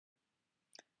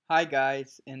Hi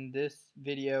guys, in this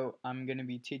video I'm going to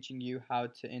be teaching you how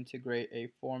to integrate a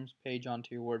forms page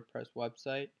onto your WordPress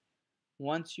website.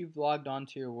 Once you've logged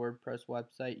onto your WordPress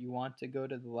website, you want to go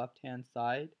to the left hand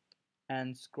side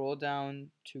and scroll down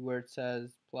to where it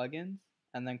says plugins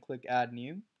and then click add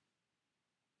new.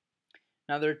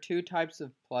 Now there are two types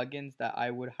of plugins that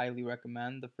I would highly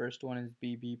recommend. The first one is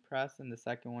vbpress and the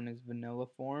second one is vanilla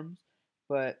forms,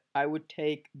 but I would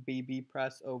take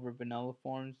vbpress over vanilla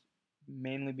forms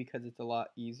mainly because it's a lot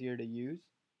easier to use.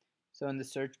 So in the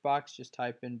search box, just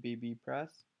type in vbpress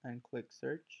and click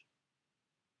search.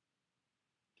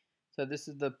 So this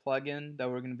is the plugin that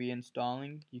we're going to be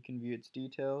installing. You can view its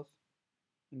details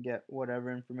and get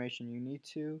whatever information you need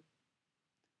to,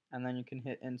 and then you can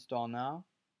hit install now.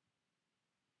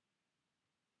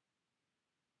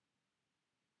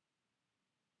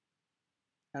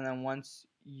 And then once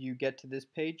you get to this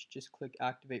page, just click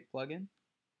activate plugin.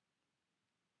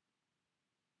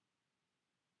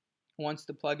 Once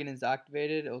the plugin is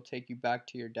activated, it'll take you back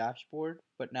to your dashboard.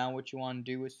 But now what you want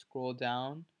to do is scroll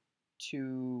down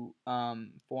to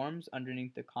forms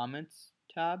underneath the comments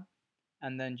tab,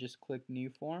 and then just click new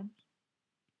forms.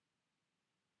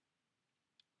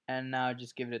 And now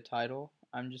just give it a title.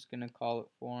 I'm just going to call it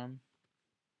form,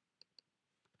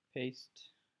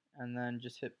 paste, and then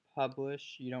just hit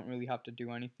publish. You don't really have to do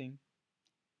anything.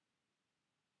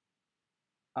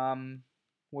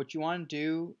 What you want to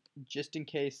do, just in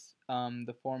case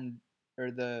the form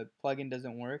or the plugin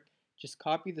doesn't work, just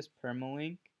copy this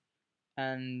permalink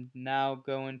and now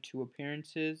go into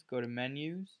appearances, go to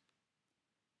menus,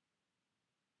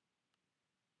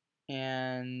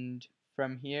 and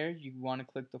from here you want to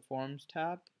click the forms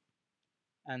tab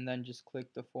and then just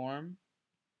click the form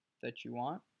that you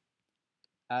want,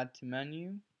 add to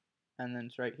menu, and then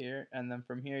it's right here, and then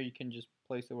from here you can just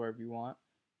place it wherever you want.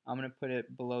 I'm going to put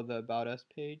it below the About Us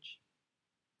page,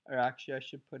 or actually I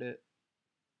should put it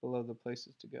below the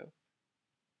places to go.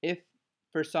 If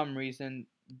for some reason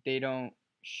they don't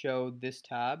show this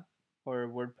tab or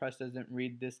WordPress doesn't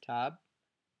read this tab,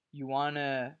 you want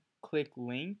to click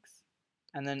links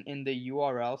and then in the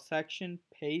URL section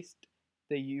paste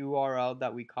the URL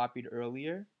that we copied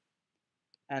earlier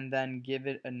and then give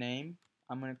it a name.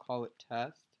 I'm going to call it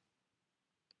test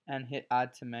and hit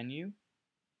add to menu,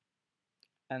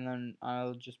 and then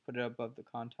I'll just put it above the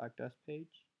contact us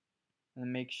page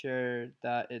and make sure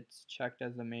that it's checked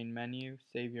as the main menu.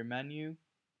 Save your menu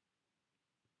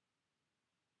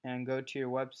and go to your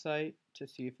website to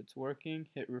see if it's working.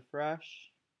 Hit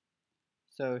refresh.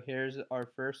 So here's our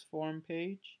first form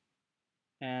page,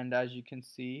 and as you can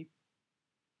see,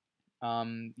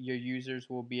 your users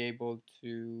will be able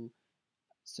to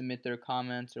submit their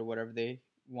comments or whatever they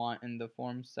want in the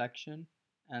forms section,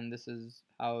 and this is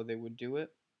how they would do it.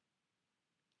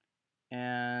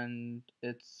 And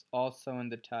it's also in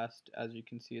the test, as you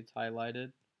can see it's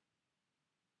highlighted,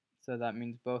 so that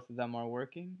means both of them are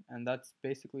working, and that's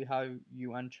basically how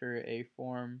you enter a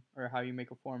form or how you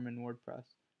make a form in WordPress.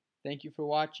 Thank you for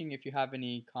watching. If you have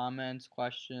any comments,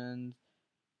 questions,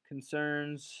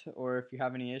 concerns, or if you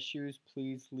have any issues,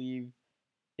 please leave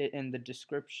it in the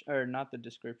description, or not the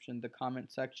description, the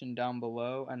comment section down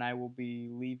below, and I will be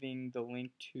leaving the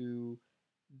link to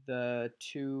the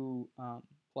two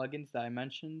plugins that I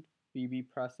mentioned,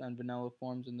 vbpress and vanilla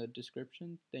forms, in the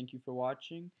description. Thank you for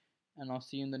watching, and I'll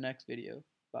see you in the next video.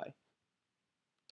 Bye.